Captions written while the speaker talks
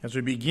As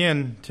we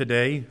begin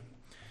today,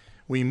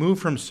 we move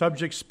from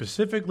subjects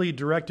specifically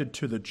directed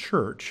to the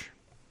church.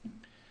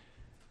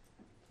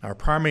 Our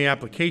primary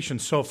application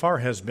so far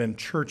has been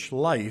church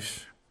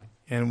life,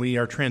 and we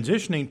are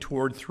transitioning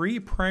toward three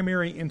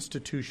primary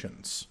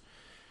institutions: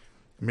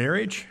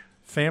 marriage,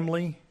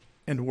 family,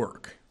 and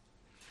work.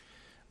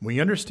 We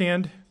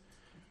understand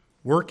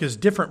work is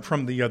different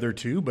from the other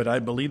two, but I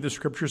believe the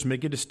scriptures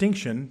make a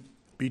distinction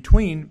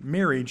between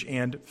marriage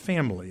and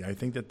family. I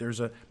think that there's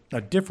a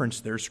difference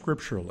there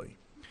scripturally.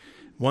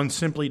 One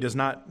simply does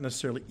not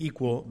necessarily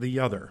equal the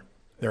other.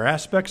 There are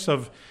aspects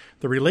of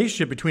the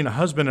relationship between a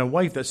husband and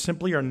wife that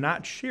simply are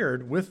not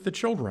shared with the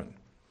children.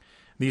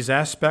 These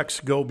aspects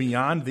go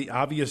beyond the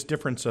obvious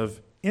difference of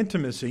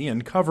intimacy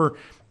and cover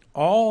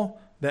all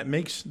that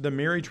makes the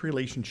marriage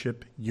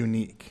relationship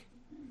unique.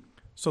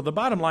 So the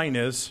bottom line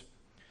is,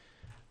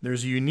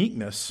 there's a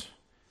uniqueness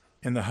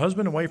in the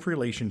husband and wife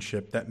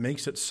relationship that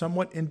makes it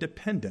somewhat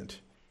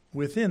independent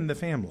within the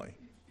family.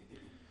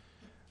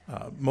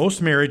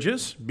 Most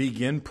marriages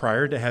begin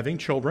prior to having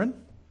children.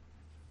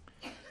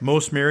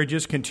 Most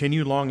marriages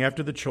continue long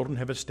after the children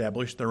have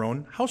established their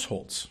own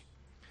households,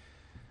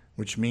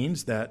 which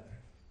means that,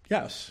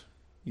 yes,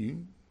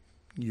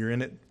 you're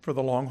in it for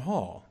the long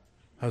haul,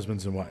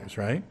 husbands and wives,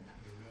 right?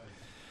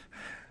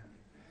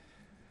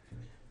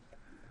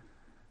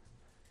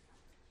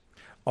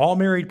 All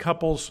married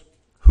couples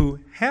who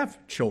have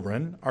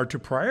children are to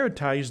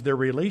prioritize their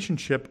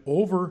relationship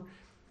over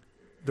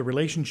the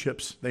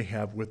relationships they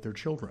have with their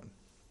children.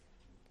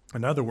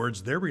 In other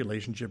words, their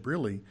relationship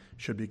really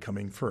should be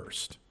coming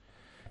first.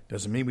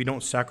 Doesn't mean we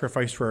don't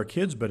sacrifice for our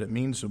kids, but it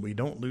means that we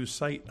don't lose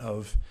sight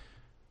of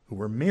who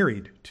we're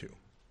married to.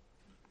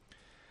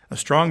 A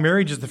strong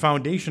marriage is the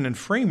foundation and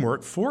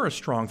framework for a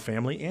strong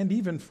family and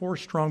even for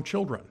strong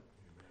children.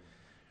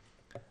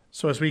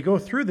 So as we go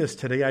through this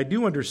today, I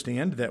do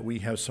understand that we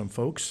have some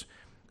folks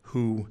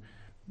who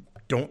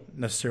don't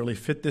necessarily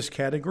fit this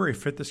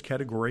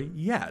category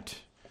yet,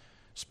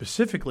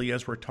 specifically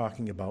as we're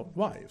talking about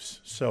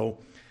wives. So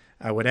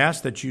I would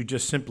ask that you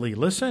just simply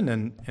listen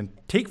and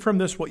take from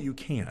this what you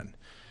can.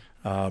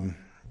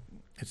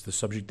 It's the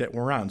subject that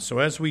we're on. So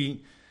as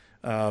we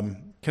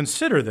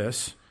consider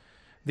this,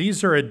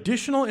 these are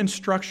additional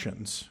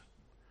instructions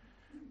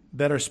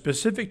that are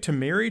specific to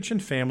marriage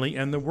and family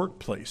and the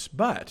workplace.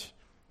 But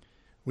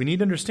we need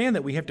to understand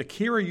that we have to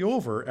carry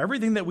over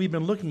everything that we've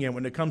been looking at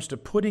when it comes to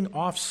putting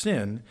off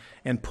sin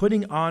and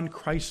putting on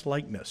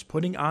Christ-likeness,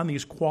 putting on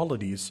these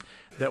qualities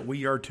that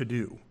we are to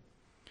do.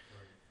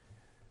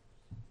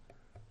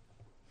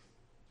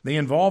 They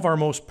involve our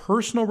most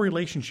personal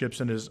relationships,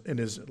 and it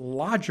is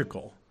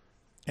logical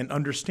and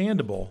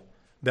understandable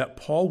that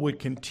Paul would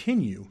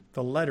continue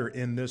the letter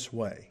in this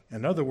way.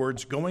 In other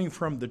words, going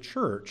from the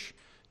church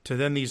to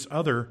then these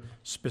other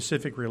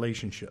specific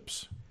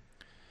relationships.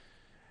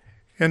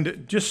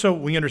 And just so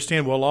we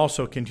understand, we'll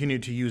also continue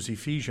to use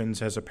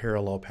Ephesians as a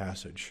parallel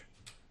passage.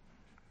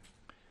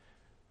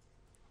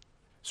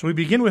 So we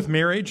begin with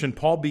marriage, and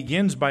Paul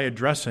begins by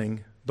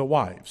addressing the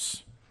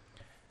wives.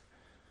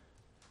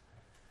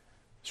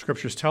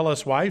 Scriptures tell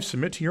us, wives,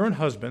 submit to your own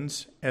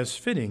husbands as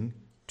fitting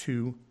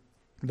to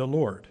the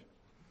Lord.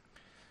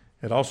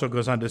 It also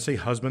goes on to say,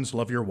 husbands,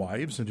 love your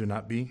wives and do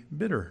not be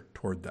bitter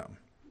toward them.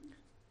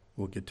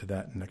 We'll get to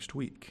that next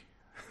week.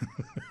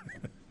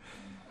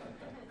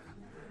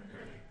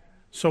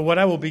 So what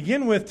I will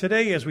begin with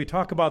today as we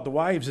talk about the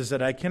wives is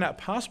that I cannot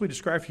possibly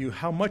describe for you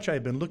how much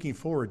I've been looking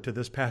forward to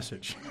this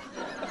passage.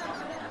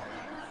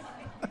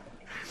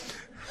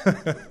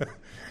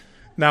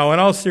 Now, in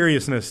all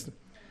seriousness,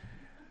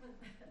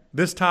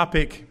 this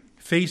topic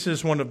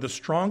faces one of the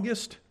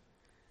strongest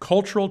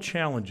cultural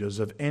challenges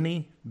of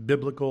any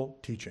biblical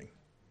teaching.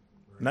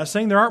 I'm not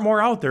saying there aren't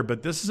more out there,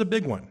 but this is a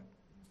big one.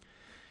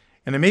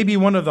 And it may be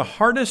one of the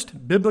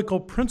hardest biblical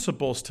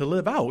principles to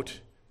live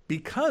out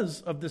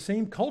because of the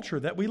same culture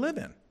that we live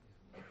in.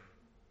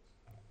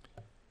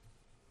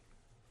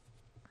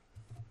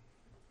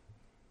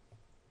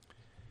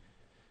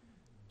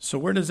 So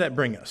where does that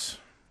bring us?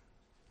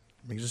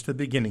 It brings us to the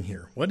beginning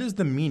here. What is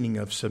the meaning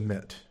of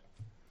submit?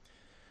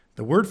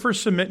 The word for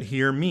submit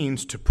here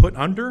means to put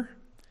under,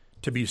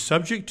 to be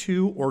subject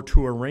to, or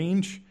to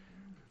arrange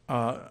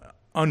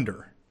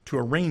under.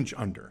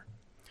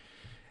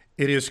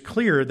 It is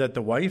clear that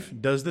the wife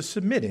does the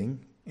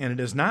submitting, and it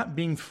is not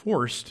being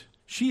forced.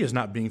 She is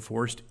not being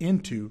forced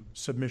into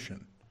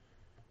submission.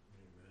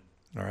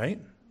 All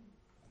right?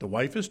 The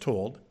wife is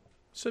told,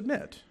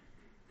 submit.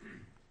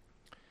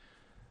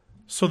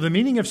 So the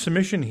meaning of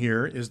submission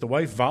here is the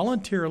wife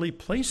voluntarily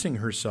placing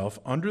herself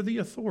under the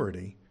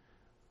authority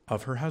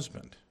of her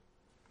husband.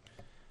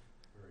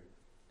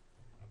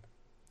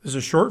 This is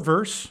a short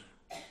verse,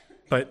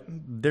 but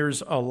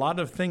there's a lot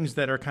of things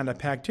that are kind of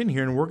packed in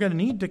here, and we're going to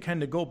need to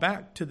kind of go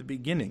back to the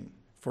beginning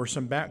for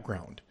some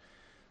background.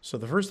 So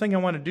the first thing I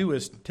want to do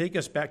is take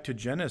us back to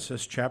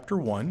Genesis chapter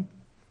 1.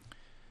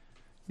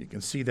 You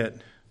can see that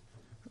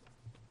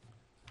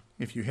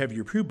if you have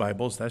your Pew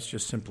Bibles, that's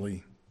just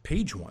simply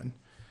page 1.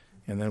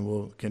 And then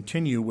we'll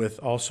continue with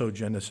also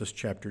Genesis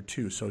chapter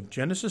 2. So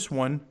Genesis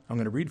 1, I'm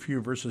going to read for you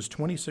verses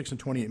 26 and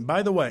 28. And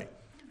by the way,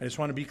 I just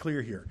want to be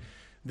clear here.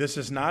 This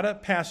is not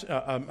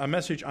a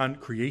message on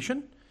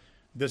creation.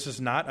 This is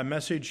not a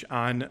message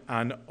on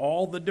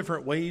all the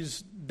different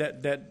ways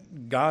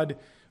that God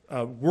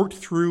worked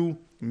through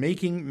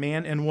making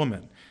man and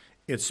woman.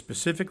 It's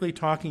specifically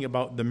talking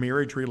about the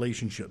marriage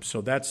relationship.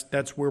 So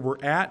that's where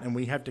we're at, and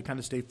we have to kind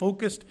of stay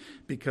focused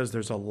because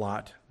there's a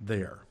lot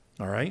there.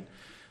 All right?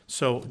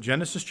 So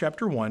Genesis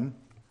chapter 1,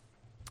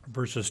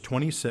 verses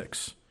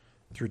 26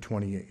 through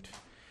 28.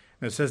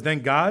 And it says, "Then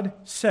God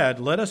said,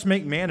 'Let us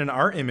make man in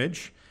our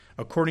image,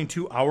 according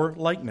to our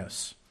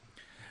likeness.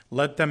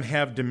 Let them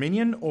have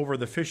dominion over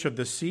the fish of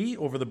the sea,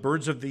 over the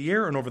birds of the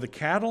air, and over the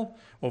cattle,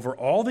 over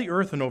all the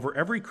earth, and over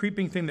every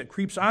creeping thing that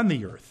creeps on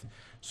the earth.'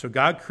 So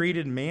God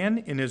created man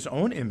in his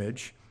own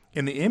image.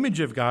 In the image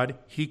of God,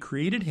 he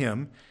created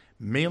him.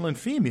 Male and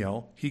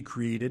female, he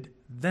created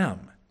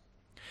them.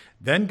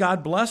 Then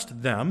God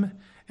blessed them,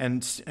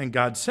 and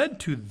God said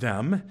to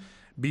them,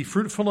 'Be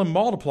fruitful and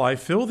multiply,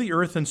 fill the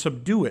earth and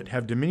subdue it.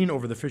 Have dominion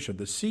over the fish of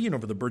the sea, and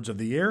over the birds of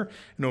the air,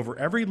 and over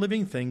every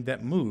living thing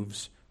that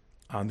moves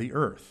on the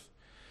earth.'"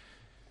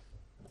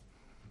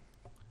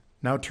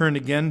 Now turn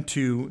again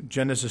to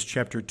Genesis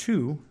chapter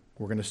 2.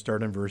 We're going to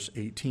start in verse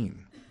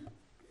 18.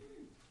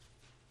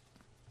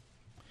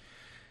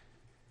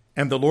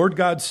 "And the Lord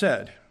God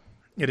said,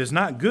 'It is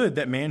not good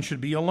that man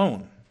should be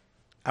alone.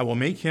 I will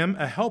make him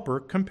a helper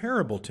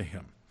comparable to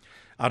him.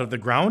 Out of the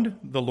ground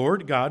the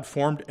Lord God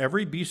formed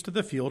every beast of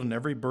the field and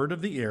every bird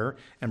of the air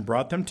and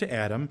brought them to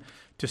Adam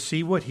to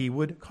see what he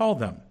would call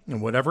them.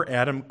 And whatever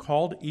Adam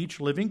called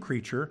each living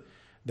creature,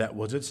 that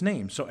was its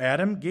name. So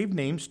Adam gave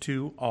names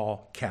to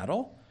all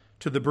cattle,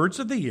 to the birds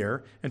of the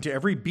air, and to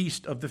every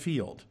beast of the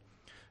field.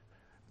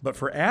 But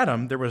for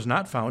Adam there was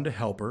not found a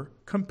helper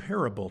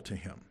comparable to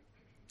him.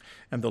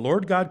 And the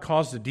Lord God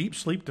caused a deep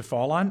sleep to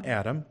fall on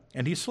Adam,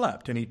 and he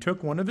slept. And he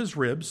took one of his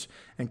ribs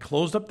and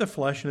closed up the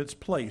flesh in its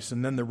place.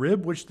 And then the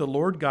rib which the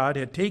Lord God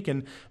had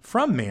taken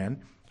from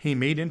man, he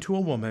made into a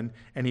woman,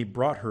 and he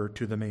brought her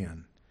to the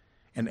man.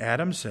 And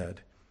Adam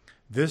said,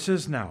 'This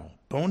is now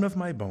bone of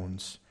my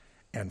bones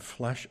and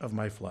flesh of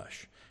my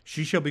flesh.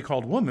 She shall be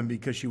called woman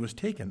because she was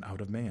taken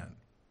out of man.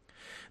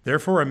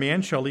 Therefore a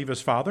man shall leave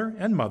his father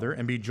and mother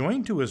and be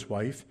joined to his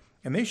wife,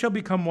 and they shall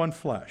become one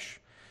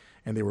flesh.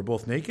 And they were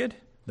both naked,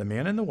 the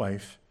man and the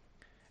wife,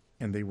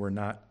 and they were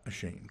not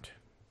ashamed.'"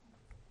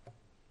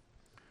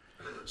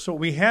 So what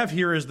we have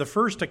here is the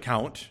first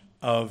account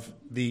of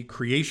the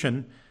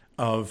creation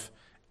of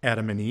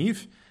Adam and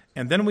Eve,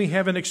 and then we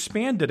have an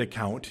expanded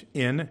account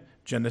in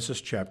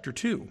Genesis chapter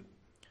 2.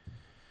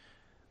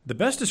 The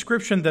best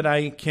description that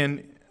I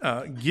can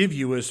give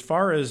you as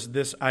far as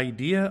this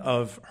idea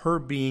of her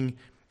being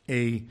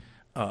a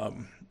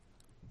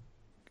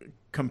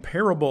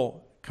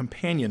comparable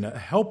companion, a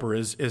helper,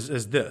 is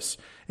this: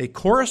 a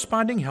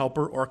corresponding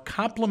helper or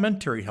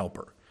complementary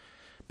helper.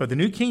 But the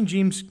New King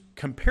James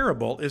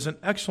comparable is an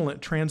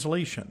excellent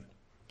translation.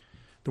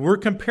 The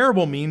word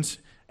comparable means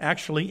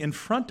actually in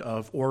front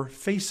of or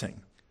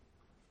facing.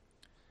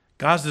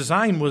 God's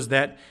design was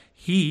that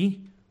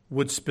he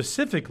would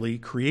specifically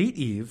create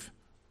Eve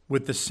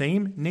with the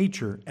same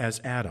nature as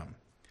Adam.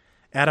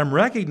 Adam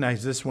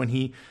recognized this when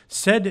he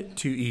said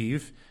to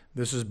Eve,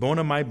 "This is bone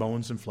of my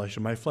bones and flesh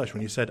of my flesh,"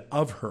 when he said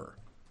of her.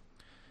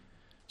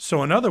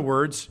 So in other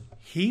words,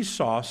 he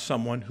saw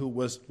someone who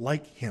was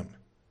like him.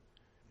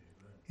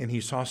 And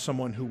he saw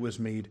someone who was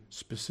made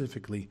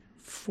specifically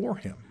for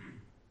him.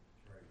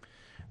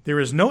 There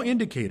is no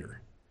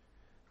indicator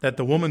that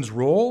the woman's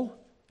role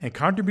and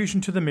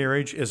contribution to the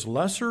marriage is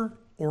lesser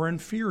or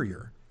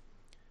inferior.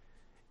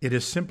 It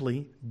is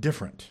simply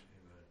different.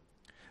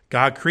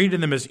 God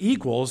created them as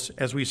equals,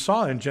 as we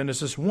saw in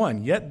Genesis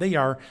 1, yet they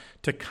are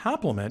to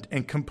complement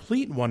and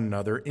complete one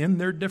another in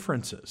their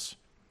differences.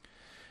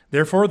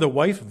 Therefore, the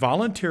wife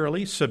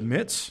voluntarily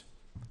submits,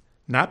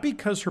 not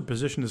because her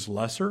position is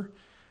lesser,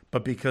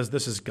 but because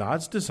this is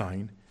God's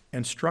design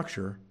and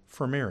structure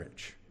for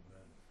marriage.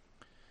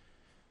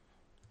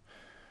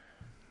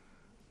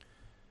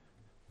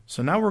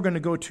 So now we're going to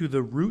go to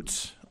the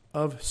roots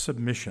of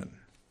submission.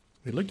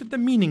 We looked at the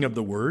meaning of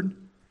the word.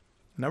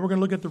 Now we're going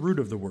to look at the root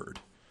of the word.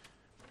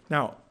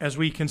 Now, as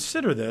we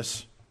consider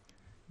this,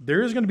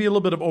 there is going to be a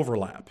little bit of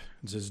overlap.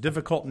 It's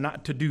difficult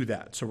not to do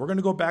that. So we're going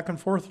to go back and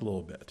forth a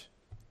little bit.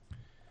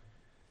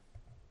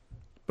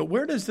 But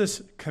where does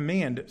this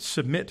command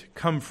submit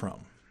come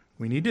from?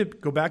 We need to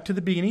go back to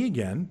the beginning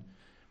again.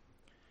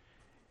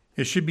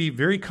 It should be a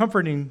very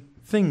comforting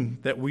thing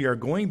that we are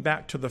going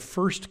back to the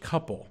first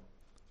couple,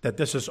 that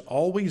this has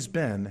always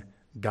been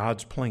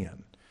God's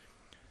plan.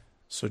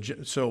 So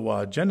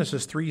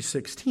Genesis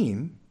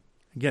 3:16,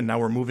 again, now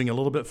we're moving a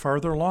little bit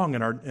farther along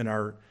in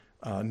our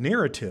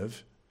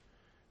narrative.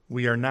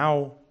 We are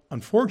now,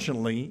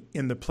 unfortunately,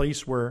 in the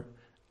place where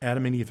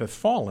Adam and Eve have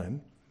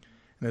fallen.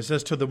 And it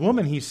says, to the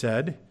woman he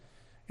said,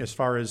 as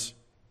far as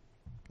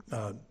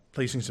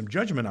placing some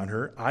judgment on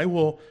her, "I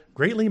will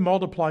greatly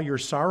multiply your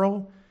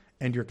sorrow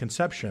and your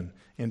conception.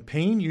 In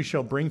pain you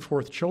shall bring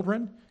forth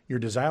children. Your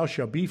desire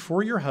shall be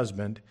for your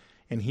husband,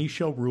 and he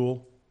shall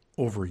rule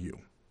over you.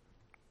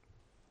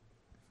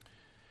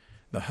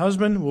 The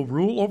husband will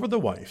rule over the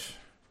wife.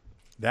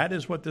 That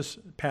is what this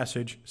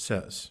passage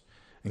says.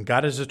 And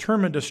God has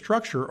determined a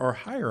structure or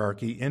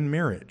hierarchy in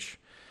marriage.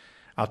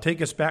 I'll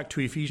take us back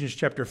to Ephesians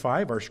chapter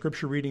 5, our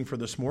scripture reading for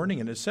this morning,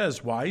 and it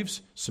says,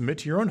 "Wives, submit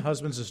to your own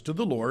husbands as to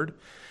the Lord,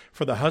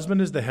 for the husband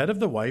is the head of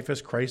the wife,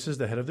 as Christ is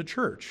the head of the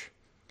church.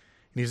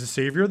 And he's the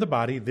Savior of the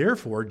body.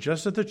 Therefore,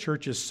 just as the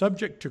church is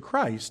subject to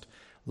Christ,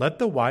 let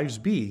the wives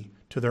be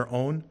to their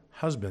own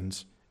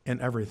husbands in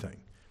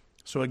everything."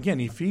 So again,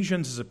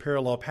 Ephesians is a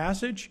parallel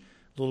passage,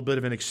 a little bit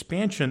of an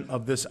expansion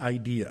of this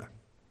idea.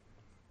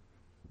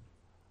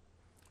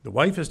 The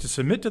wife is to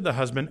submit to the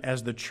husband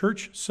as the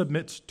church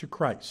submits to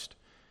Christ,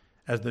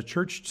 as the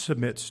church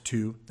submits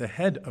to the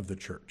head of the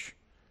church.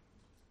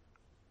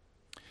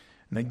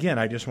 And again,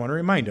 I just want to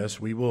remind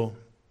us, we will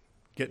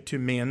get to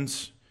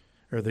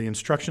the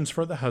instructions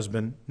for the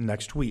husband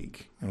next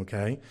week,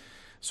 okay?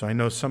 So I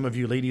know some of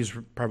you ladies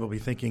are probably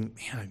thinking,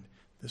 man,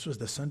 this was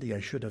the Sunday I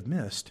should have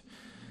missed,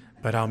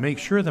 but I'll make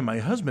sure that my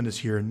husband is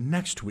here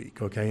next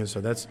week, okay? And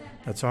so that's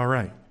all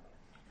right.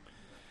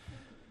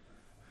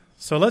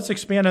 So let's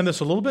expand on this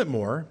a little bit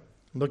more.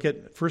 Look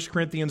at 1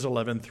 Corinthians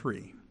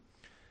 11:3.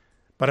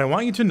 "But I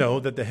want you to know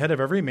that the head of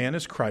every man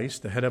is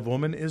Christ, the head of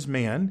woman is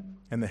man,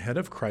 and the head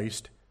of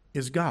Christ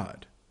is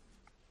God."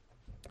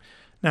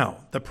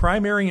 Now, the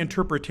primary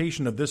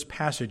interpretation of this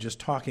passage is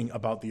talking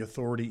about the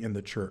authority in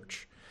the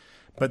church.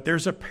 But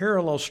there's a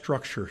parallel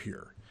structure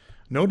here.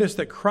 Notice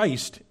that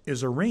Christ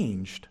is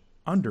arranged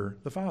under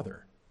the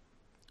Father.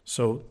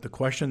 So the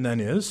question then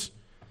is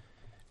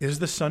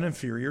the Son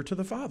inferior to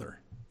the Father?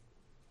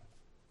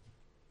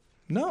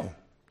 No,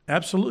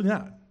 absolutely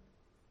not.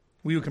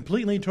 We would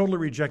completely and totally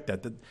reject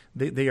that.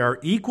 They are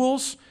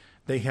equals.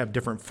 They have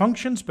different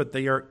functions, but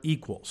they are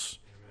equals.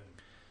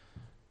 Amen.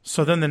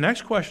 So then the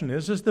next question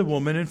is the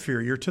woman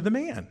inferior to the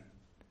man?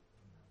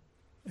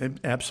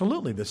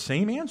 Absolutely, the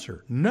same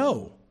answer.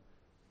 No.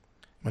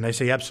 When I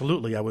say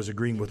absolutely, I was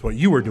agreeing with what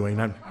you were doing.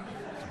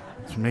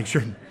 To make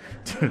sure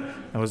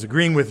I was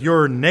agreeing with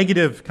your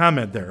negative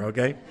comment there,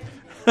 okay?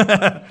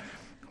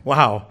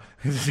 Wow.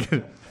 This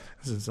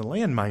is a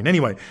landmine.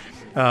 Anyway.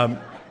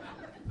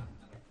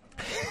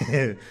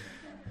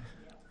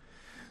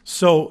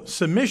 So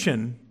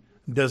submission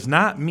does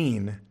not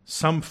mean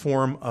some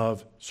form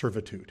of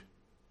servitude.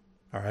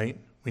 All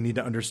right? We need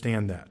to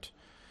understand that.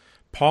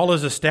 Paul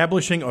is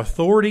establishing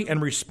authority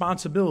and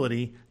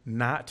responsibility,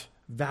 not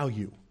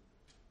value.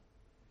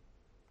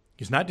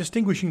 He's not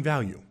distinguishing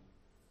value.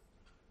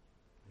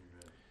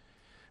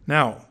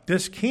 Now,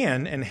 this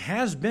can and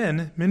has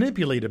been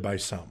manipulated by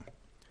some.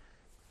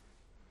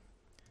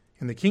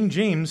 In the King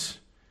James,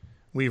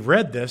 we've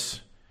read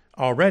this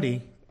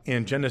already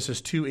in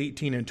Genesis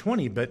 2:18 and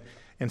 20, but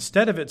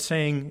instead of it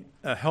saying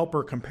a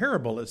helper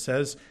comparable, it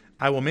says,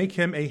 "I will make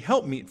him a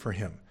helpmeet for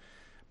him."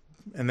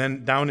 And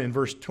then down in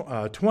verse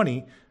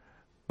 20,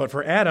 "But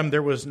for Adam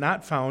there was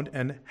not found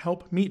an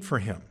helpmeet for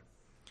him."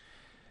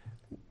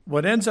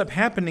 What ends up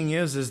happening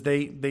is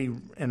they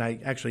and I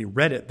actually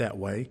read it that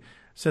way,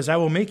 says, "I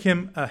will make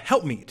him a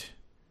helpmeet."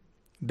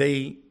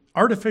 They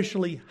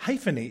artificially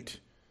hyphenate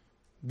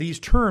these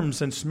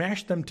terms and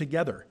smash them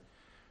together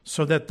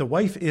so that the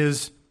wife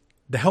is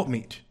the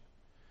helpmeet.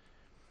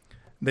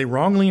 They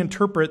wrongly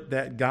interpret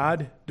that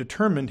God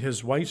determined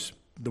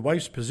the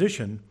wife's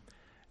position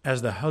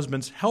as the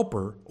husband's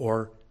helper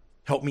or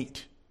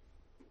helpmeet.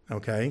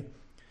 Okay?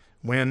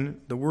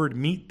 When the word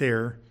meet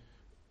there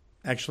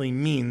actually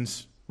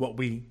means what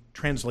we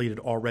translated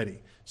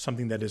already,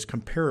 something that is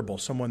comparable,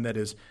 someone that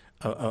is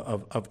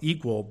of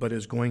equal but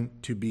is going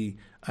to be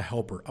a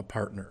helper, a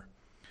partner.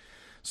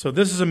 So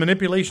this is a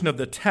manipulation of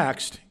the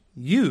text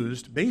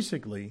used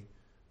basically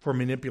for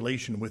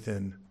manipulation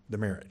within the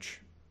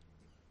marriage.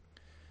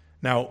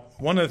 Now,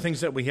 one of the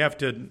things that we have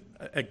to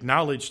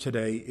acknowledge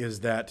today is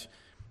that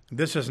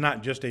this is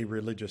not just a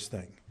religious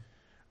thing.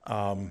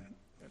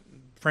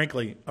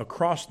 Frankly,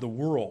 across the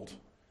world,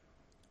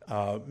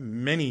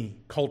 many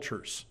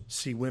cultures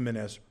see women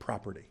as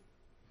property.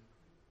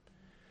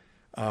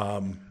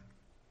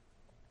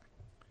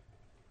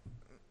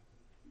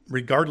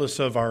 Regardless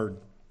of our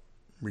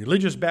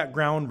religious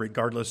background,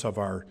 regardless of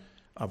our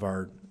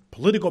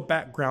political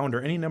background,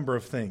 or any number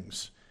of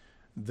things,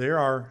 there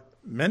are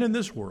men in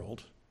this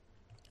world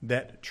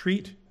that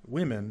treat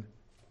women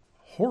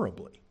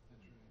horribly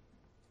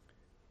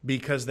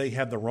because they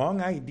have the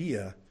wrong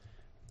idea.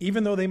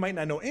 Even though they might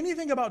not know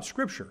anything about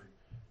Scripture,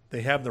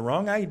 they have the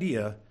wrong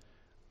idea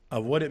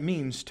of what it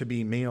means to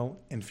be male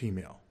and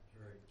female,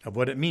 of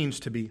what it means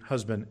to be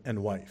husband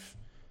and wife.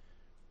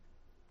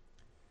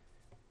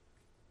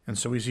 And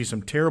so we see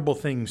some terrible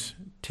things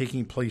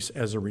taking place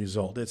as a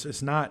result.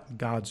 It's not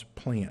God's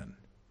plan.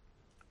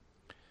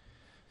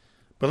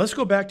 But let's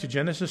go back to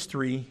Genesis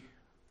 3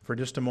 for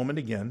just a moment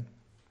again,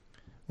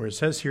 where it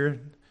says here,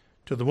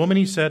 "To the woman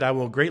he said, I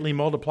will greatly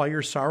multiply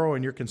your sorrow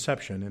and your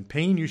conception. In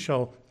pain you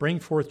shall bring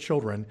forth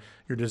children.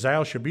 Your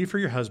desire shall be for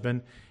your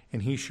husband,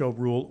 and he shall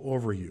rule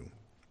over you.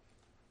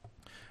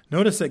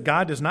 Notice that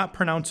God does not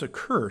pronounce a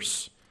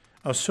curse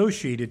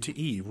associated to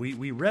Eve.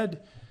 We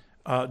read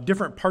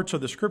different parts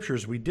of the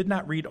scriptures. We did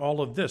not read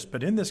all of this,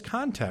 but in this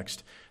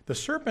context, the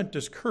serpent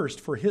is cursed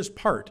for his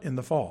part in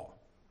the fall.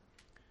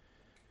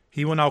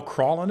 He will now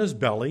crawl on his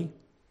belly,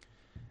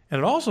 and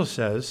it also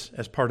says,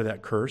 as part of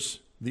that curse,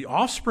 the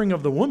offspring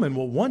of the woman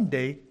will one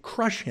day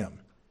crush him,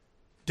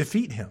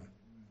 defeat him.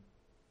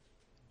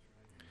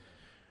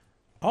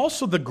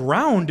 Also, the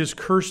ground is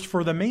cursed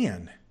for the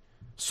man,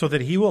 so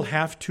that he will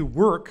have to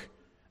work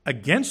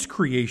against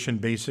creation,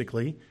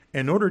 basically,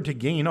 in order to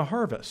gain a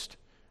harvest,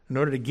 in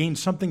order to gain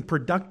something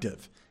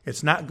productive.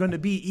 It's not going to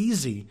be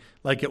easy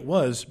like it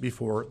was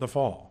before the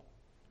fall.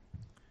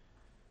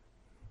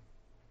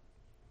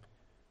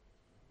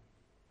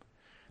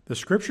 The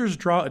scriptures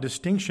draw a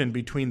distinction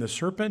between the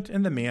serpent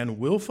and the man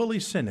willfully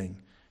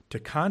sinning to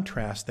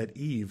contrast that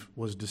Eve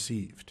was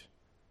deceived.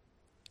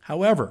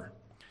 However,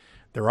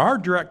 there are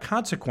direct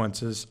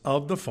consequences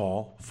of the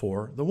fall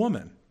for the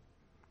woman.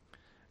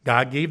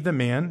 God gave the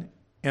man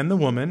and the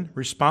woman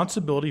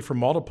responsibility for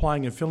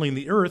multiplying and filling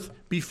the earth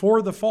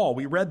before the fall.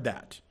 We read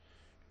that.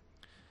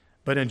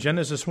 But in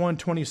Genesis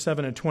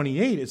 1:27 and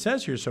 28, it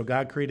says here, so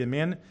God created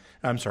man,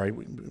 we're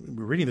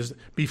reading this,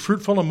 be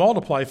fruitful and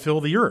multiply,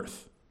 fill the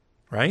earth,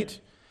 right?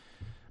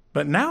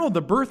 But now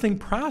the birthing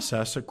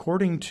process,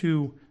 according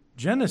to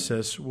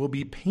Genesis, will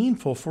be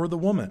painful for the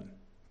woman.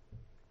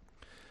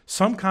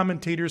 Some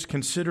commentators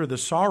consider the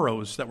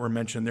sorrows that were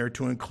mentioned there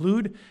to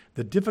include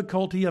the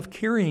difficulty of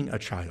carrying a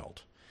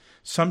child.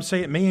 Some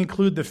say it may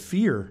include the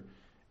fear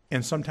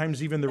and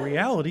sometimes even the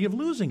reality of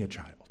losing a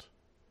child.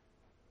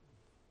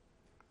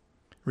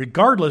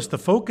 Regardless, the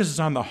focus is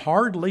on the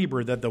hard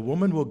labor that the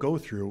woman will go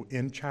through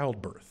in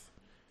childbirth.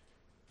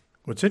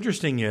 What's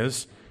interesting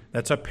is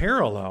that's a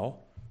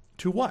parallel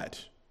to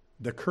what?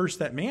 The curse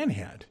that man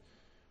had,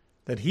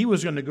 that he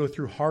was going to go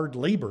through hard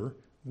labor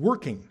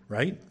working,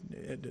 right?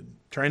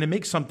 Trying to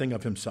make something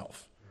of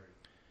himself.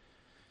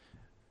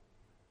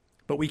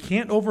 But we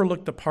can't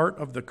overlook the part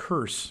of the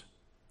curse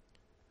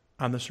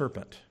on the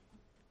serpent,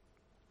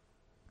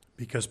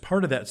 because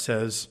part of that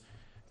says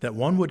that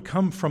one would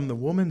come from the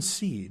woman's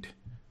seed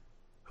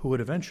who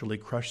would eventually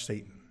crush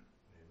Satan.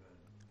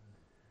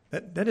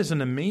 That is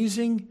an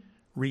amazing,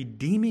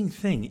 redeeming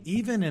thing,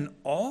 even in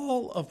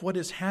all of what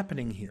is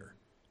happening here,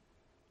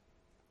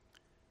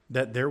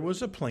 that there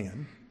was a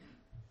plan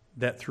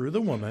that through the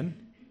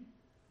woman,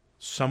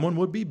 someone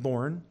would be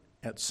born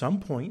at some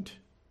point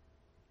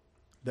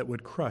that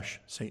would crush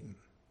Satan.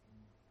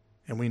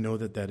 And we know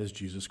that that is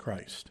Jesus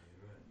Christ.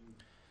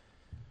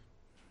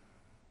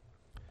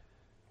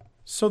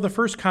 So the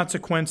first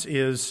consequence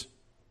is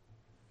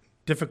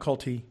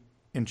difficulty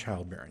in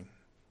childbearing.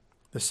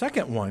 The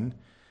second one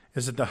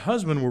is that the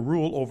husband will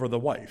rule over the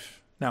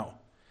wife. Now,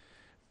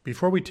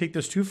 before we take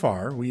this too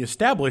far, we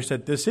establish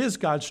that this is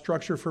God's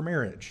structure for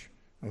marriage,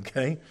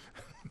 okay?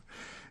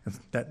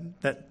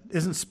 That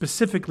isn't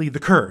specifically the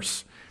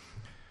curse.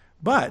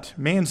 But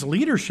man's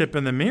leadership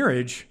in the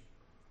marriage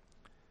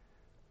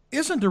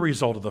isn't a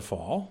result of the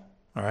fall,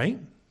 all right?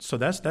 So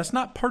that's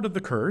not part of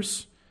the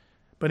curse.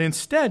 But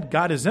instead,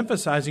 God is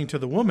emphasizing to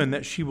the woman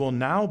that she will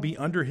now be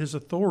under his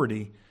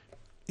authority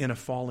in a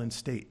fallen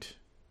state.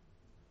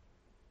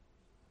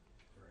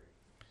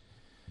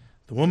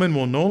 The woman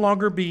will no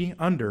longer be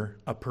under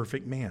a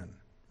perfect man,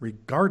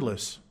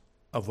 regardless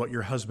of what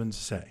your husbands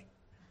say.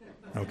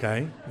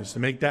 Okay? Just to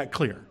make that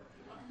clear.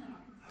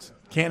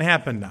 Can't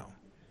happen now.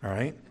 All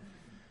right?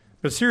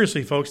 But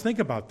seriously, folks, think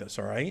about this,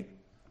 all right?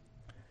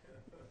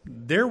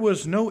 There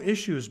was no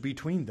issues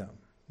between them.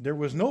 There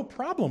was no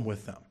problem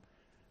with them.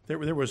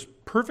 There was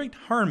perfect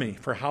harmony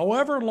for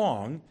however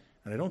long,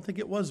 and I don't think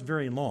it was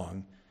very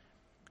long,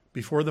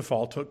 before the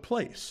fall took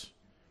place.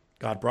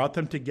 God brought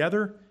them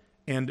together,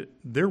 and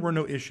there were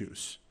no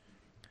issues.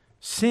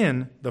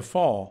 Sin, the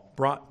fall,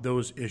 brought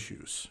those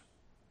issues.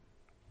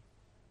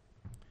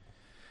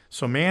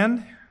 So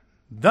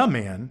the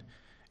man,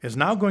 is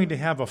now going to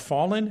have a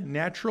fallen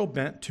natural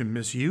bent to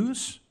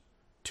misuse,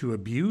 to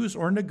abuse,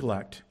 or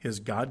neglect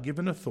his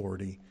God-given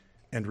authority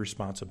and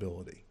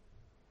responsibility.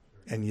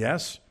 And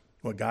yes,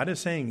 what God is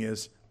saying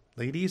is,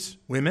 ladies,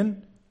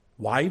 women,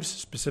 wives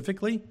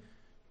specifically,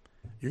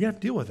 you're going to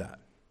have to deal with that.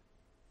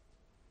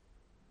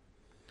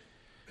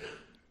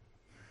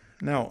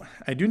 Now,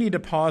 I do need to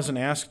pause and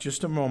ask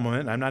just a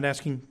moment. I'm not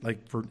asking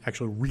for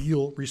actual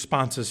real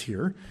responses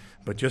here,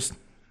 but just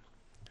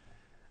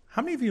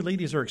how many of you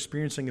ladies are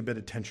experiencing a bit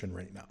of tension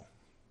right now?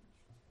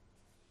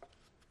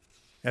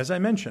 As I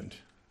mentioned,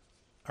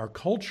 our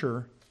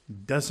culture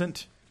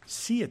doesn't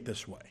see it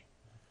this way.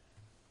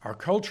 Our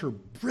culture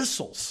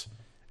bristles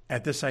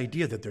at this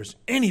idea that there's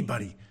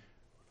anybody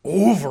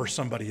over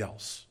somebody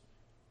else,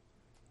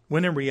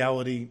 when in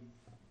reality,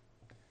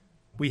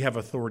 we have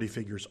authority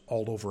figures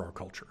all over our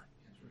culture.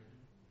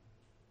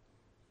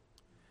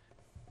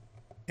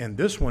 And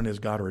this one is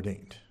God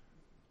ordained.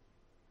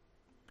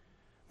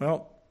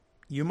 Well,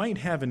 you might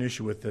have an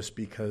issue with this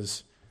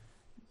because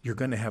you're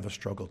going to have a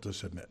struggle to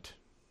submit.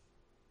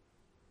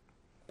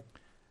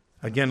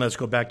 Again, let's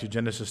go back to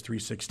Genesis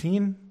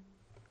 3:16.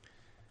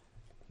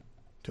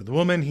 To the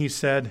woman he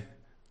said,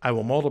 I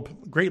will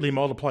greatly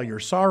multiply your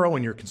sorrow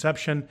and your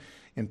conception.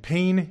 In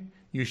pain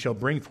you shall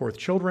bring forth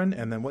children.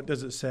 And then what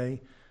does it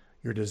say?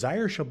 Your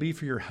desire shall be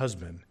for your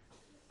husband,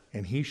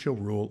 and he shall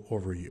rule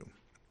over you.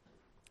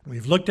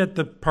 We've looked at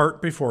the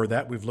part before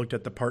that. We've looked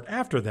at the part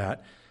after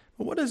that.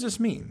 But what does this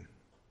mean?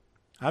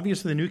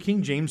 Obviously, the New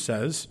King James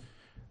says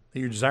that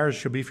your desires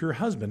shall be for your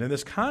husband. In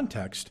this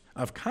context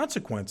of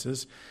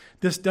consequences,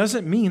 this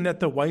doesn't mean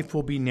that the wife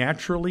will be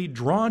naturally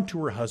drawn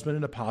to her husband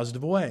in a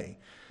positive way.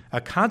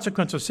 A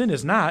consequence of sin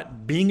is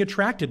not being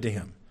attracted to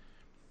him.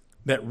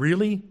 That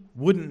really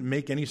wouldn't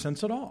make any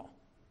sense at all.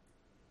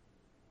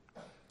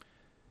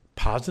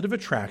 Positive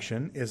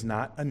attraction is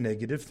not a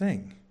negative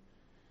thing.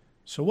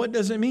 So what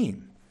does it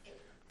mean?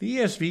 The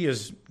ESV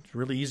is a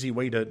really easy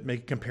way to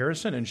make a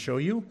comparison and show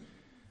you,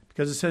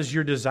 because it says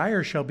your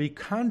desire shall be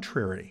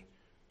contrary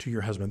to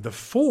your husband. The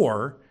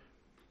for,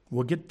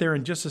 we'll get there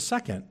in just a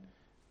second,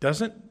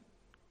 they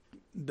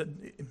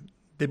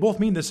both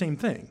mean the same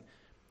thing.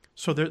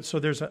 So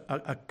there's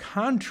a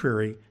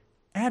contrary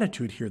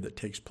attitude here that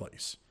takes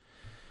place.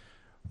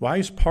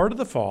 Wives, part of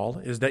the fall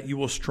is that you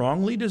will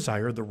strongly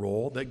desire the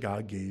role that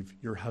God gave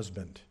your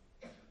husband.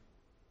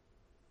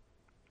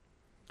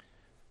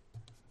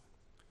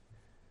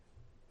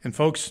 And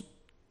folks,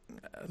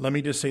 let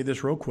me just say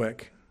this real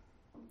quick.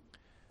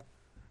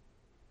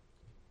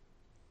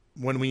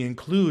 When we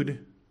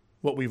include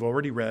what we've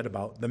already read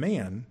about the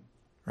man,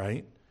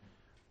 right,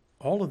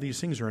 all of these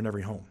things are in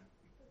every home.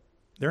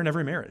 They're in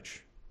every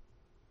marriage.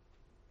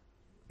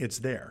 It's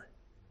there.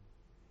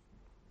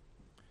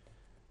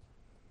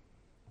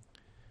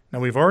 Now,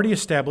 we've already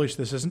established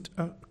this isn't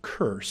a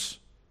curse,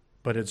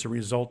 but it's a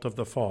result of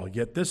the fall.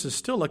 Yet this is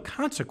still a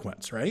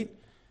consequence, right?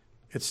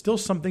 It's still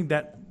something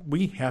that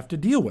we have to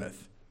deal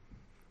with.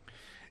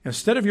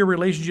 Instead of your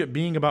relationship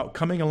being about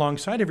coming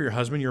alongside of your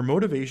husband, your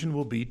motivation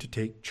will be to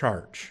take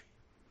charge.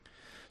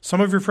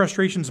 Some of your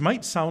frustrations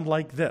might sound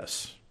like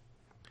this.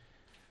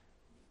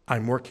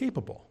 I'm more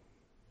capable.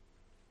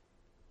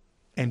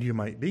 And you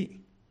might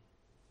be.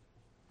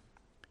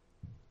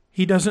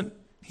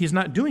 He's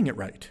not doing it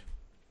right.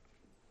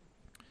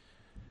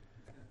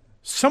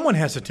 Someone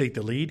has to take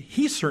the lead.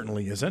 He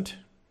certainly isn't.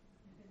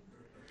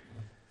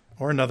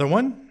 Or another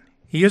one,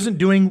 he isn't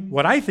doing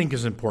what I think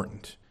is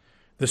important.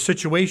 The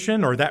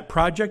situation or that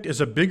project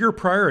is a bigger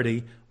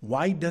priority.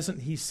 Why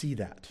doesn't he see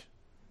that?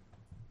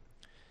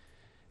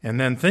 And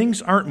then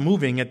things aren't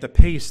moving at the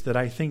pace that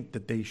I think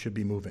that they should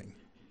be moving.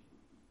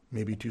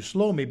 Maybe too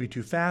slow, maybe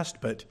too fast,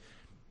 but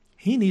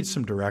he needs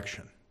some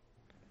direction.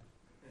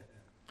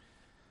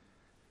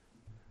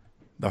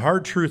 The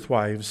hard truth,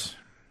 wives,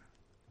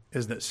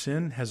 is that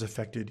sin has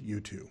affected you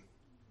too.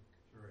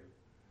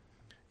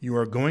 You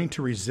are going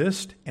to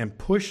resist and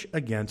push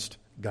against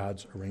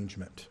God's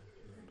arrangement.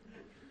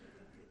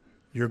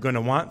 You're going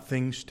to want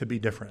things to be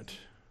different.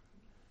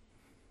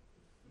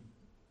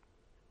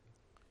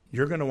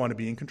 You're going to want to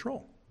be in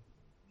control.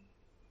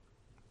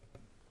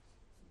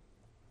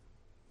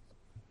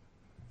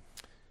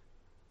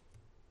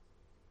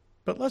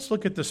 But let's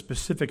look at the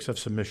specifics of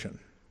submission.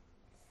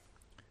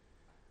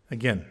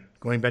 Again,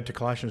 going back to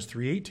Colossians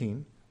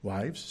 3:18,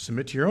 wives,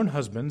 submit to your own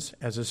husbands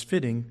as is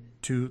fitting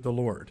to the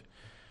Lord.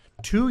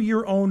 To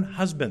your own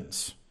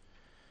husbands.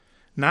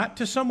 Not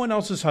to someone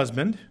else's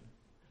husband,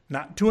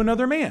 not to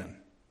another man.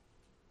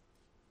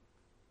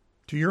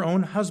 To your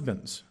own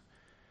husbands.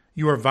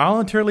 You are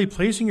voluntarily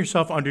placing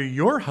yourself under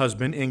your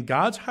husband in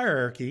God's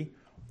hierarchy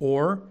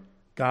or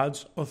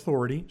God's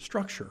authority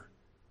structure.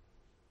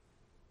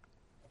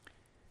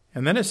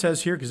 And then it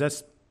says here, because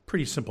that's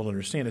pretty simple to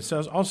understand, it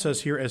also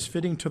says here, as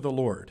fitting to the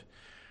Lord.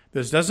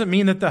 This doesn't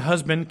mean that the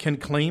husband can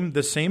claim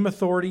the same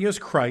authority as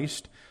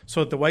Christ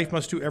so that the wife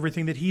must do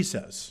everything that he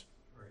says,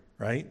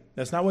 right?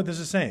 That's not what this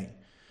is saying.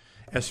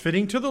 As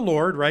fitting to the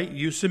Lord, right?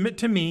 You submit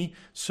to me,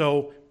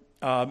 so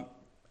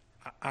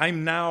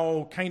I'm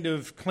now kind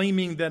of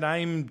claiming that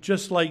I'm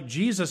just like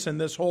Jesus in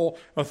this whole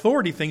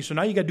authority thing, so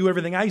now you got to do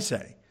everything I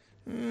say.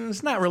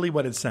 It's not really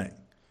what it's saying.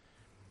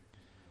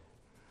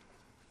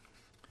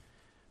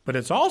 But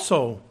it's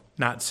also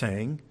not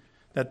saying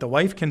that the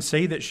wife can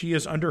say that she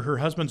is under her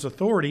husband's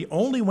authority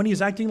only when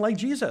he's acting like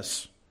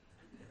Jesus.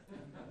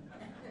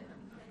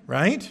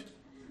 Right?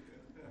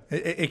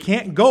 It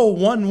can't go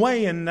one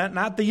way and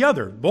not the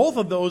other. Both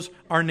of those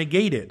are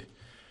negated.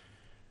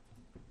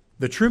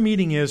 The true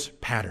meaning is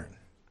pattern.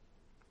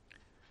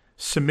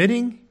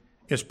 Submitting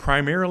is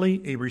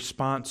primarily a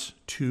response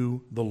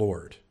to the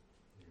Lord.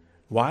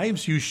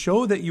 Wives, you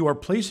show that you are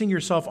placing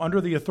yourself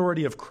under the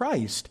authority of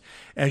Christ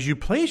as you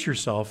place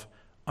yourself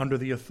under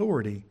the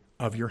authority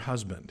of your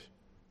husband.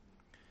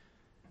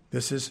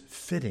 This is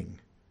fitting,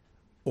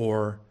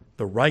 or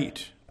the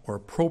right or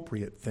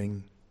appropriate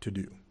thing to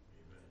do.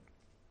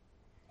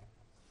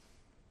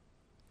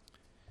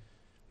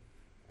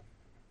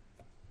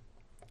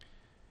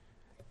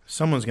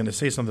 Someone's going to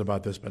say something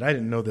about this, but I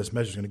didn't know this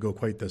message was going to go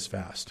quite this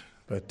fast.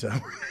 But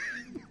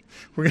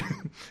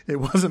it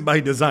wasn't by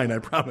design, I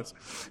promise.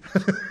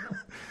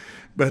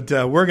 But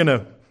we're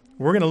going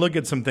we're going to look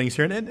at some things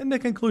here, and the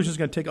conclusion is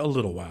going to take a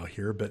little while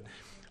here, but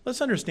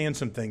let's understand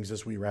some things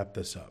as we wrap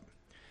this up.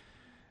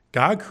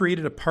 God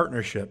created a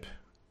partnership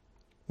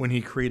when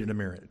he created a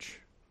marriage.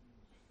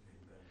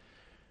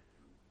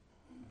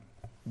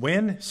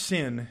 When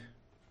sin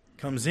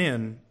comes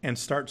in and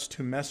starts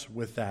to mess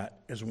with that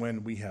is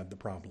when we have the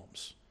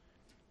problems,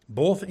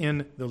 both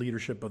in the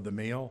leadership of the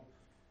male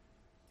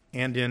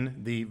and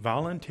in the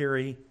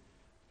voluntary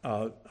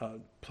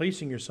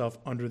placing yourself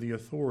under the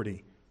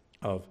authority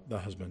of the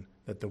husband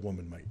that the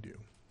woman might do.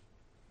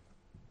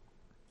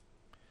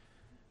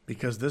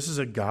 Because this is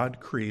a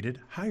God-created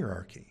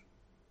hierarchy.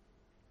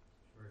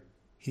 Right.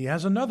 He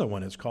has another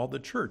one. It's called the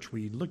church.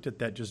 We looked at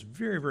that just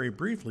very, very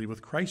briefly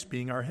with Christ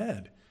being our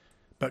head.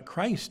 But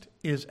Christ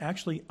is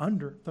actually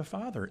under the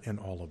Father in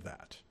all of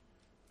that.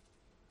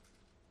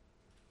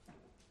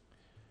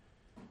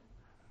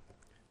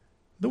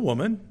 The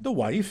woman, the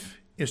wife,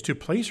 is to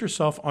place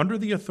herself under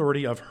the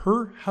authority of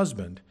her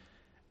husband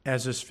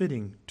as is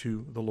fitting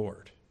to the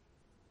Lord.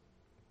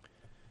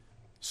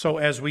 So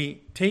as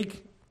we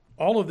take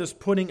all of this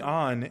putting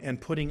on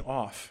and putting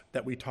off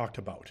that we talked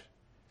about,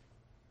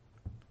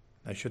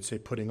 I should say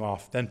putting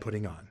off, then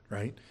putting on,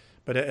 right?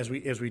 But as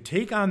we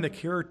take on the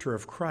character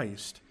of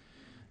Christ,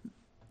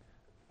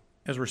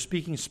 as we're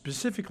speaking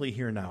specifically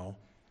here now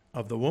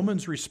of the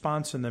woman's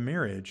response in the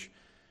marriage,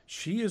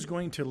 she is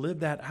going to live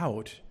that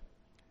out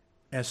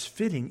as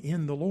fitting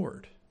in the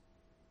Lord.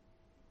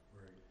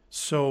 Right.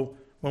 So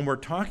when we're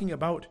talking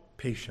about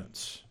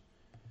patience,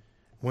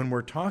 when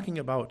we're talking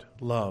about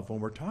love, when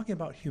we're talking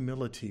about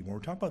humility, when we're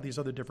talking about these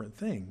other different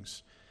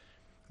things,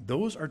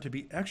 those are to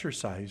be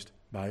exercised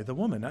by the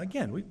woman. Now,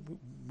 again,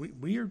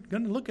 we are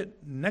going to look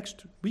at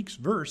next week's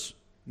verse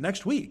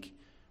next week.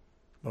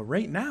 But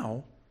right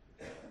now,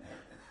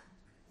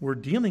 we're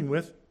dealing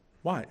with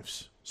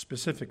wives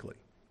specifically.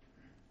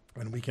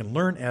 And we can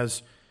learn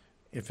as,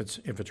 if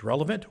it's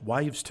relevant,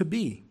 wives to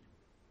be.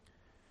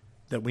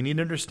 That we need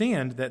to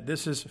understand that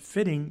this is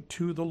fitting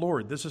to the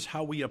Lord. This is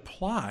how we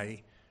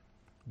apply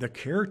the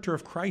character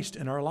of Christ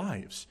in our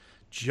lives,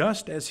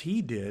 just as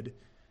he did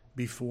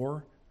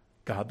before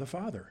God the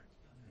Father.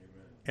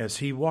 Amen. As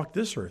he walked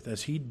this earth,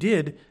 as he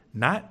did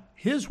not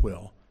his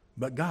will,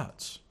 but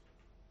God's.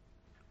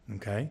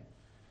 Okay?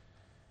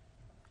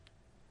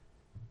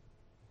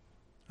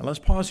 Now let's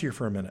pause here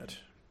for a minute.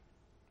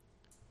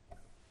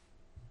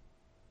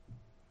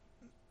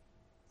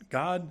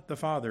 God the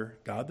Father,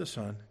 God the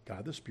Son,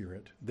 God the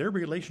Spirit, their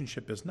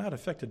relationship is not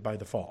affected by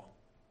the fall.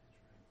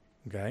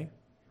 Okay?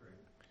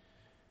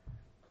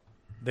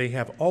 They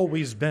have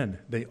always been,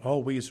 they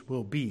always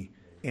will be,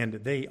 and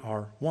they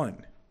are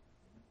one.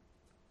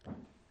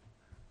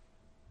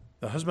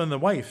 The husband and the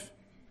wife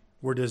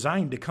were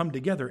designed to come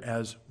together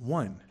as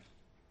one,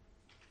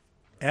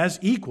 as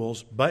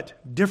equals,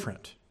 but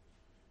different.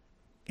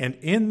 And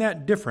in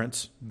that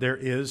difference, there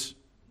is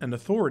an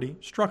authority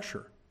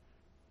structure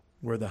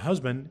where the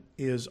husband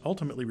is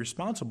ultimately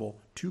responsible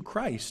to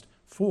Christ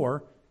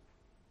for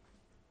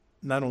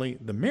not only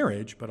the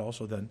marriage, but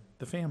also then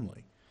the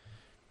family.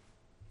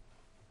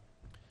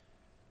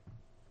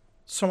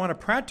 So on a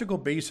practical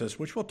basis,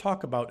 which we'll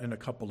talk about in a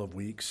couple of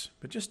weeks,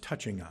 but just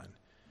touching on,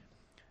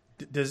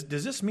 does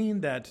this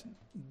mean that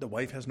the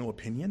wife has no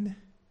opinion?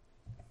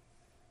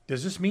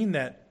 Does this mean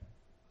that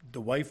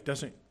the wife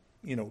doesn't,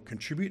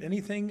 contribute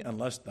anything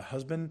unless the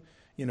husband,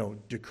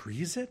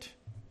 decrees it?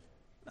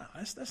 No,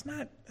 that's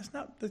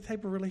not the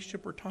type of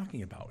relationship we're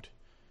talking about.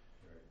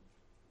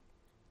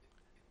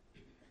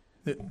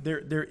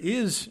 There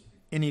is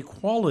an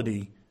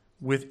equality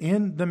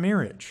within the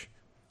marriage.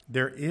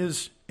 There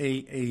is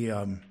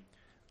a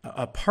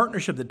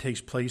partnership that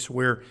takes place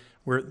where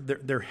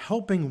they're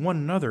helping one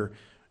another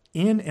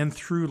in and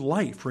through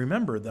life.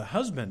 Remember, the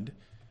husband,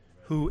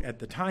 who at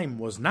the time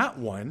was not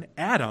one,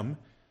 Adam,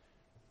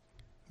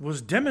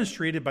 was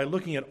demonstrated by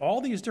looking at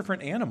all these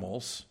different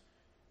animals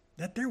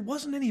that there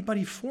wasn't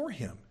anybody for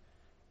him.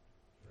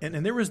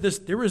 And there was this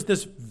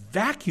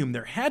vacuum.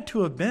 There had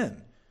to have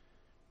been.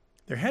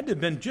 There had to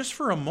have been, just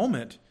for a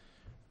moment,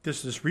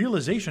 this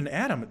realization,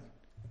 Adam,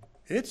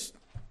 it's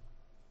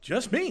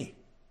just me.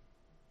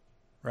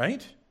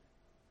 Right?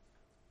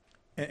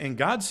 And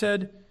God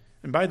said,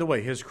 and by the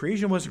way, his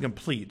creation wasn't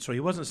complete, so he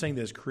wasn't saying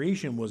that his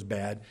creation was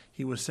bad.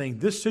 He was saying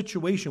this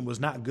situation was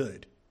not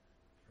good.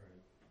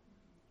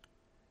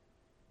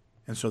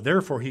 And so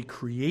therefore he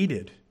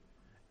created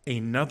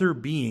another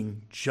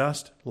being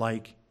just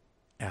like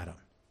Adam.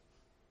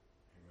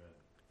 Amen.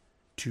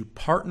 To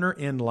partner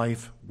in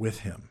life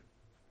with him.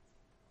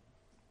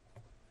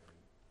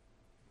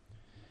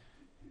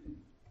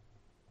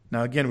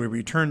 Now again, we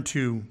return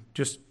to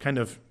just kind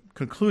of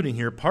concluding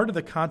here. Part of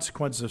the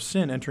consequences of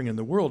sin entering in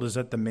the world is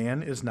that the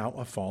man is now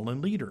a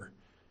fallen leader.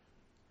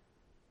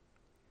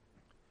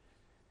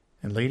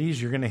 And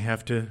ladies, you're going to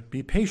have to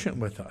be patient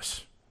with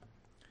us.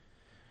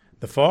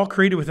 The fall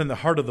created within the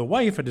heart of the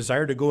wife a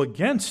desire to go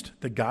against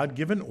the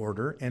God-given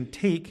order and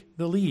take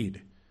the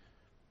lead.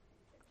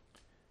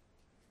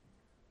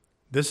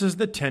 This is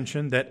the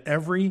tension that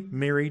every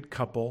married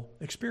couple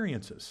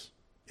experiences.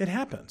 It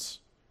happens.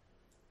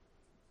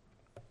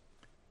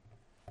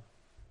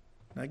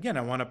 Now again,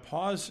 I want to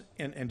pause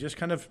and just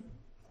kind of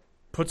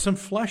put some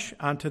flesh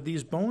onto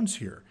these bones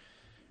here.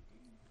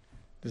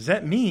 Does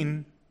that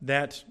mean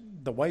that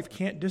the wife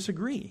can't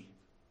disagree?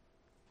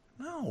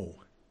 No.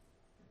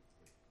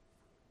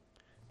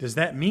 Does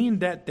that mean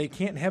that they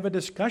can't have a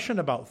discussion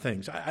about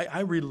things? I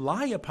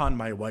rely upon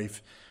my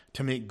wife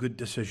to make good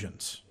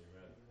decisions.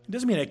 It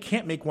doesn't mean I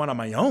can't make one on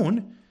my own.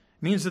 It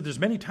means that there's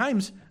many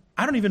times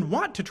I don't even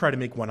want to try to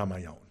make one on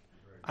my own.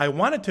 I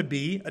want it to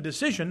be a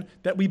decision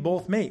that we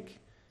both make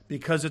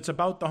because it's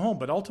about the home.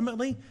 But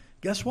ultimately,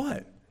 guess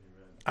what?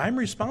 I'm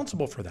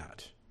responsible for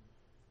that.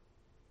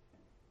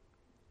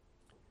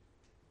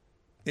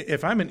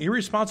 If I'm an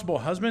irresponsible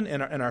husband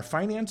and our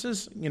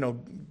finances,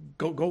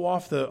 go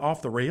off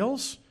the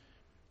rails,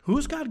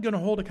 who's God going to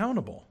hold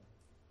accountable?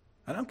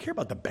 I don't care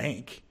about the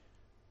bank.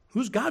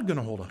 Who's God going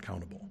to hold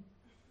accountable?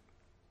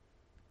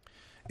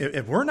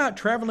 If we're not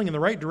traveling in the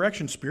right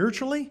direction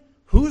spiritually,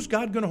 who's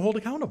God going to hold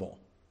accountable?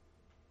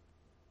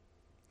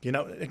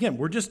 Again,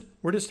 we're just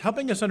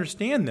helping us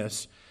understand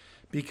this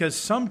because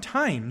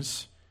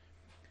sometimes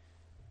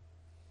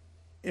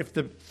if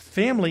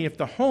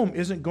the home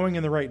isn't going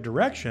in the right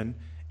direction,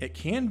 it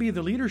can be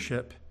the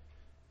leadership,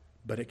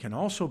 but it can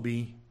also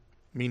be,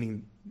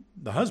 meaning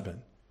the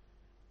husband,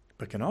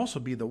 but can also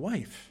be the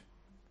wife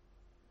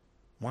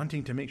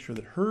wanting to make sure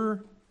that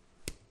her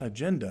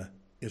agenda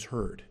is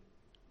heard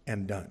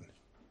and done.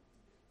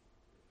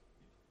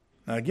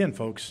 Now again,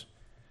 folks,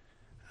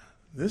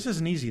 this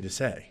isn't easy to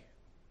say.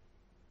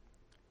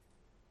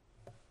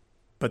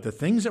 But the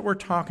things that we're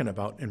talking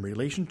about in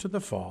relation to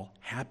the fall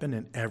happen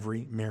in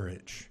every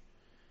marriage.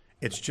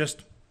 It's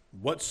just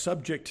what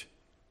subject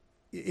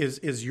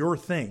is your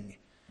thing?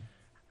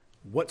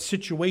 What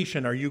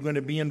situation are you going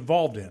to be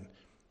involved in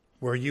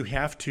where you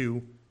have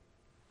to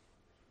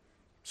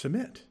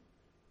submit?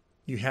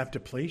 You have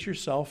to place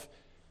yourself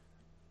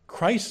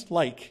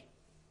Christ-like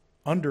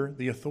under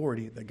the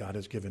authority that God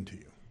has given to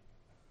you.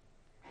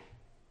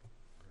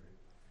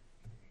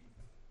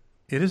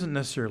 It isn't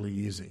necessarily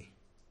easy.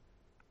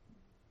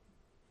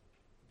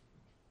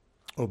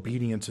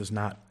 Obedience is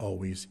not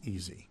always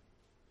easy.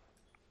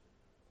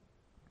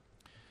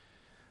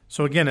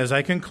 So again, as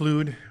I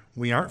conclude,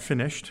 we aren't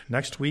finished.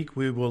 Next week,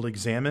 we will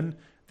examine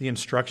the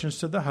instructions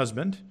to the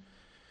husband.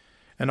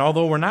 And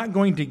although we're not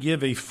going to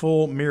give a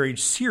full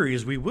marriage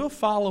series, we will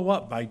follow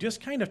up by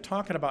just kind of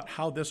talking about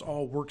how this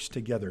all works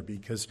together,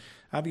 because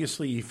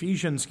obviously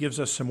Ephesians gives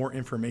us some more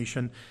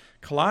information.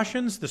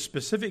 Colossians, the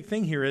specific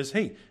thing here is,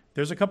 hey,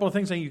 there's a couple of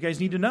things that you guys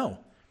need to know.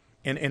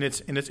 And it's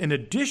in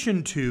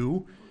addition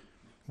to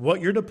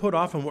what you're to put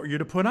off and what you're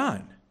to put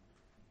on.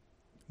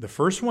 The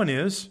first one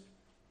is,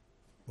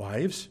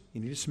 wives, you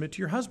need to submit to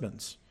your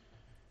husbands.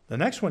 The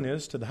next one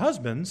is to the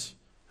husbands,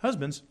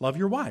 love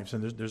your wives.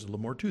 And there's a little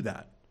more to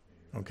that.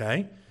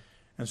 Okay?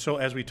 And so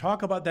as we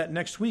talk about that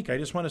next week, I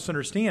just want us to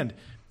understand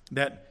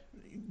that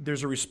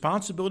there's a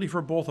responsibility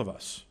for both of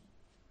us.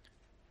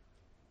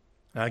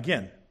 Now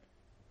again,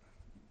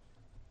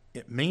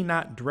 it may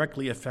not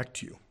directly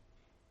affect you.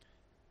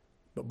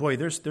 But boy,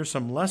 there's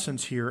some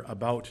lessons here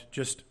about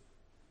just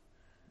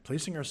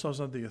placing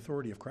ourselves under the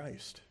authority of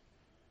Christ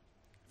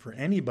for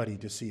anybody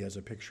to see as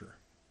a picture.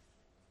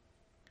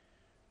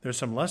 There's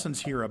some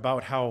lessons here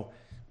about how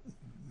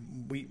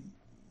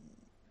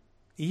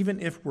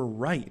even if we're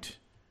right,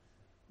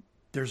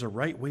 there's a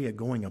right way of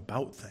going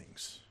about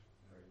things.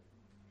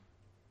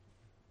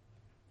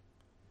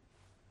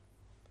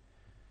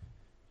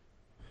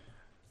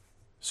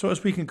 So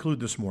as we conclude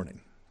this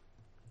morning,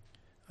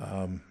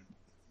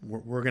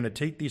 we're going to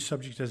take these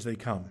subjects as they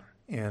come.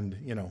 And,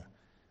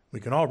 we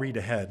can all read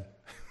ahead.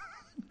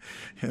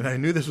 And I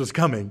knew this was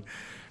coming.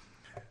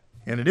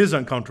 And it is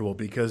uncomfortable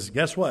because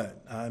guess what?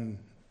 I'm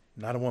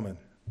not a woman.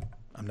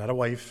 I'm not a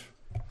wife.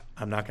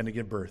 I'm not going to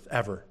give birth,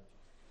 ever.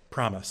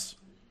 Promise.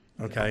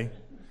 Okay?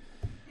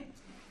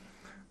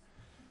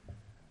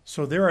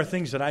 So there are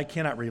things that I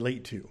cannot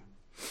relate to.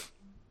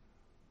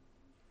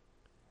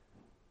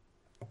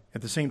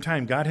 At the same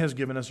time, God has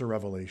given us a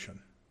revelation.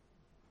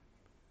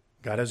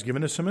 God has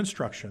given us some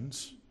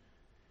instructions.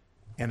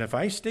 And if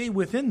I stay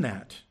within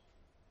that,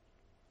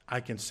 I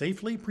can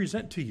safely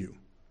present to you,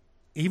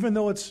 even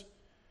though it's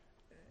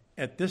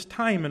at this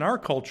time in our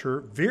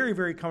culture very,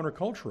 very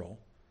countercultural,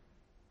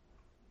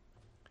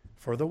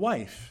 for the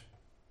wife,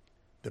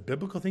 the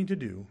biblical thing to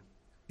do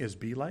is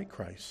be like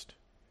Christ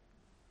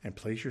and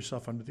place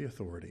yourself under the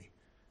authority,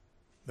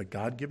 the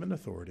God-given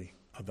authority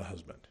of the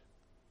husband.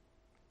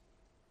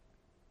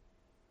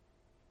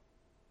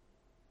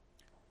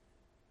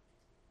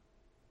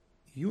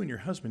 You and your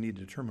husband need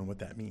to determine what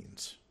that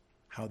means,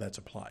 how that's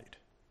applied.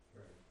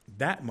 Right.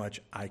 That much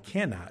I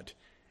cannot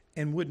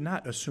and would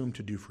not assume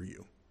to do for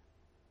you.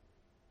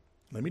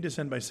 Let me just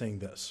end by saying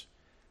this.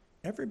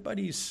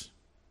 Everybody's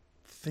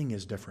thing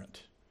is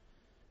different.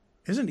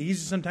 Isn't it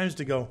easy sometimes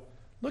to go,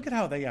 look at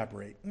how they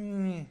operate?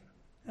 I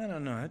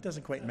don't know. That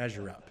doesn't quite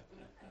measure up.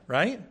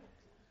 Right?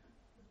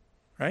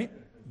 Right?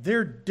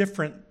 They're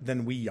different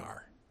than we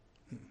are.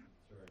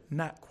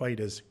 Not quite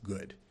as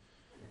good.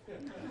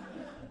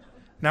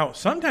 Now,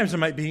 sometimes it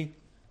might be,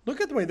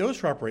 look at the way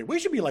those operate. We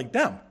should be like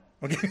them.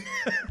 Okay,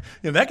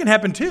 that can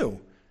happen too.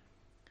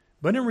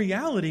 But in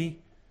reality,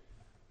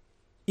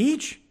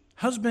 each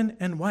husband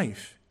and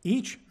wife,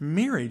 each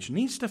marriage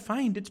needs to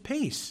find its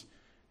pace,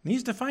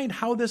 needs to find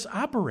how this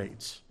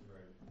operates.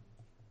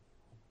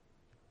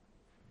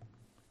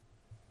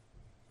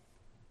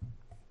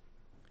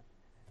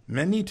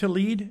 Men need to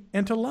lead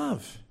and to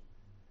love.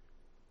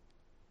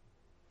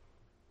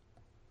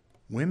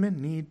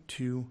 Women need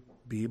to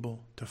be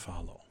able to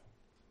follow.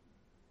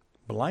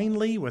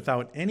 Blindly,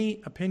 without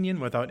any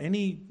opinion, without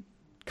any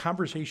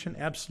conversation,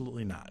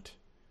 absolutely not.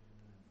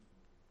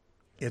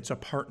 It's a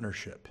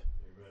partnership.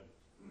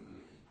 Amen.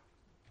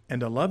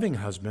 And a loving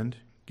husband,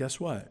 guess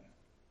what?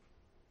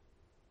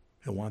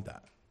 He'll want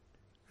that.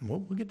 And we'll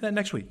get to that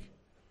next week.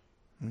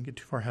 I don't get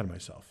too far ahead of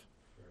myself.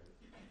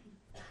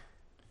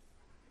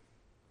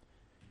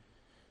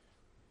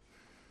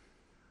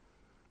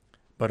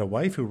 But a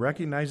wife who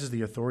recognizes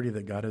the authority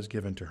that God has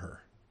given to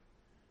her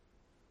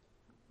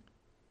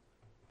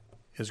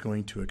is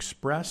going to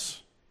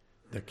express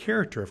the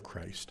character of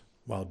Christ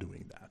while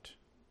doing that.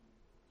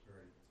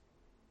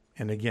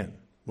 And again,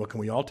 what can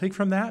we all take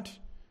from that?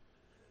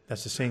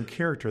 That's the same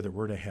character that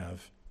we're to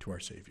have to our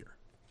Savior.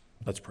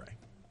 Let's pray.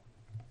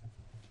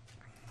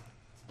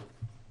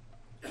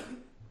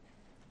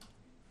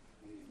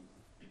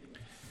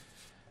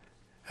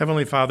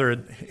 Heavenly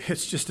Father,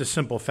 it's just a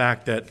simple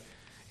fact that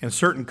in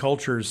certain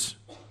cultures,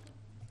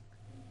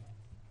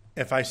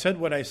 if I said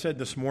what I said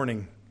this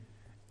morning,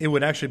 it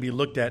would actually be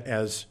looked at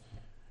as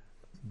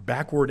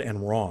backward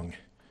and wrong.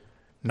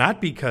 Not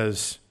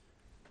because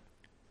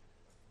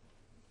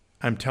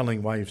I'm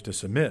telling wives to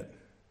submit.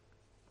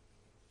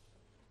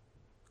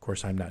 Of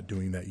course, I'm not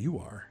doing that, you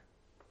are.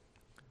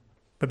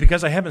 But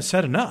because I haven't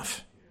said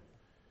enough.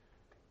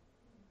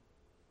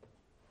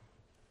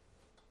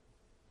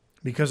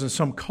 Because in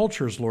some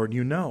cultures, Lord,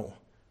 you know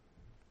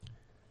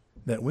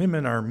that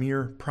women are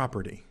mere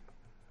property,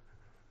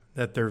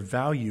 that their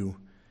value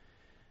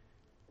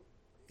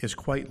is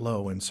quite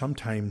low and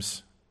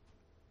sometimes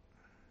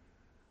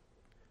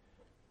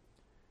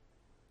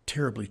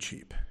terribly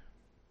cheap.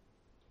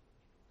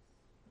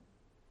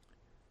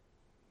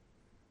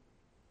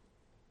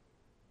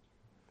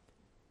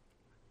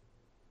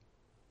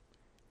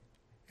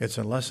 It's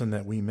a lesson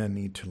that we men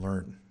need to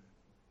learn.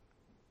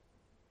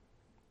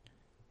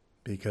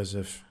 Because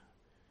if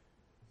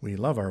we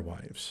love our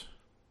wives,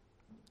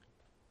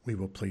 we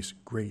will place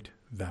great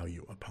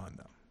value upon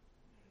them.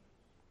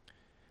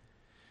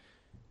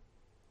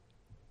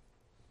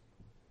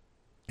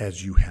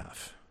 As you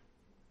have.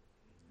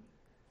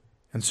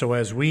 And so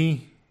as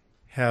we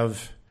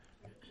have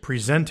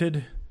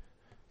presented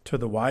to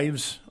the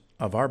wives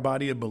of our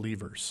body of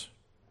believers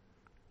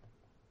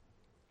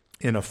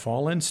in a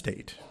fallen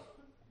state,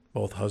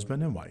 both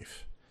husband and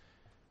wife,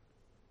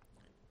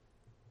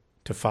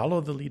 to follow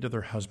the lead of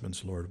their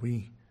husbands, Lord,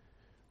 we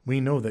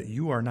know that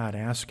you are not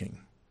asking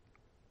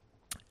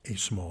a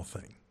small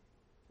thing.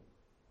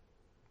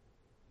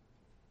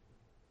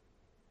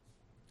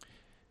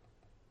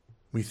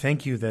 We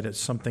thank you that it's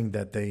something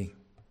that they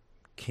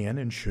can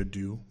and should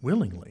do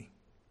willingly,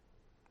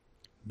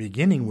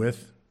 beginning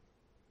with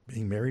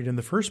being married in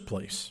the first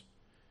place,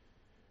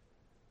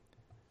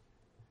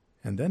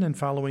 and then in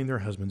following their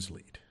husband's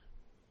lead.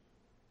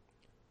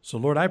 So,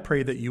 Lord, I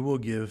pray that you will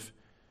give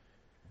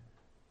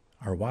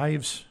our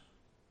wives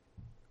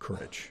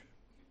courage.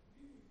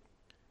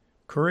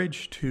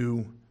 Courage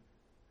to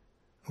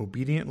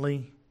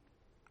obediently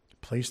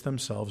place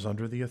themselves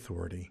under the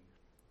authority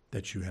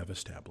that you have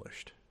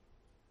established.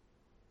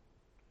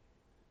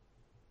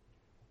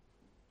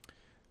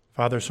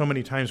 Father, so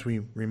many times we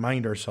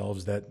remind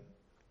ourselves that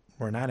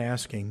we're not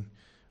asking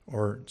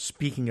or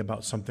speaking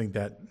about something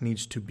that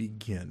needs to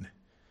begin,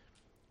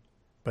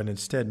 but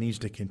instead needs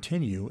to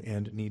continue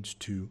and needs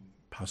to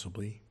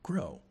possibly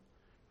grow.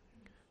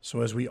 So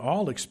as we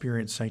all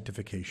experience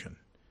sanctification,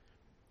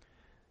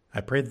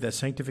 I pray that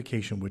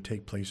sanctification would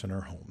take place in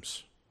our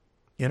homes,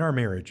 in our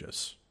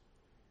marriages.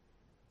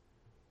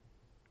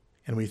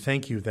 And we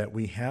thank you that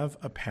we have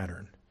a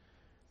pattern,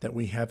 that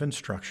we have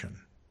instruction,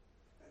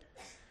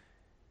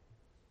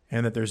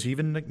 and that there's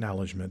even an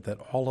acknowledgement that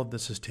all of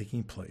this is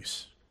taking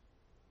place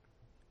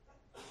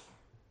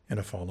in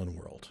a fallen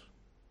world.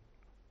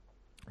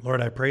 Lord,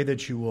 I pray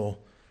that you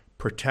will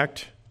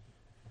protect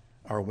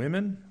our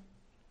women,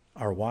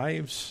 our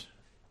wives,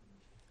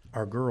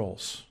 our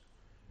girls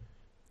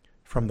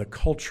from the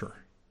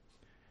culture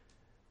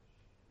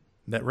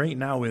that right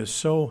now is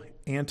so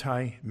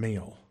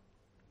anti-male,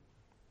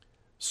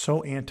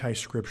 so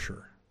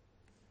anti-scripture,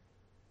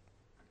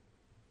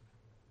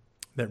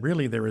 that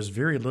really there is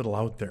very little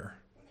out there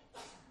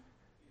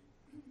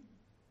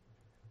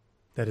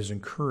that is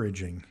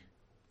encouraging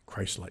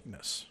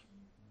Christ-likeness.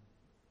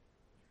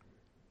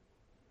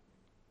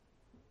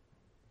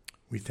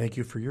 We thank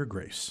you for your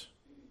grace.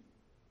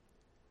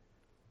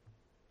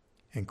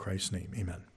 In Christ's name, amen.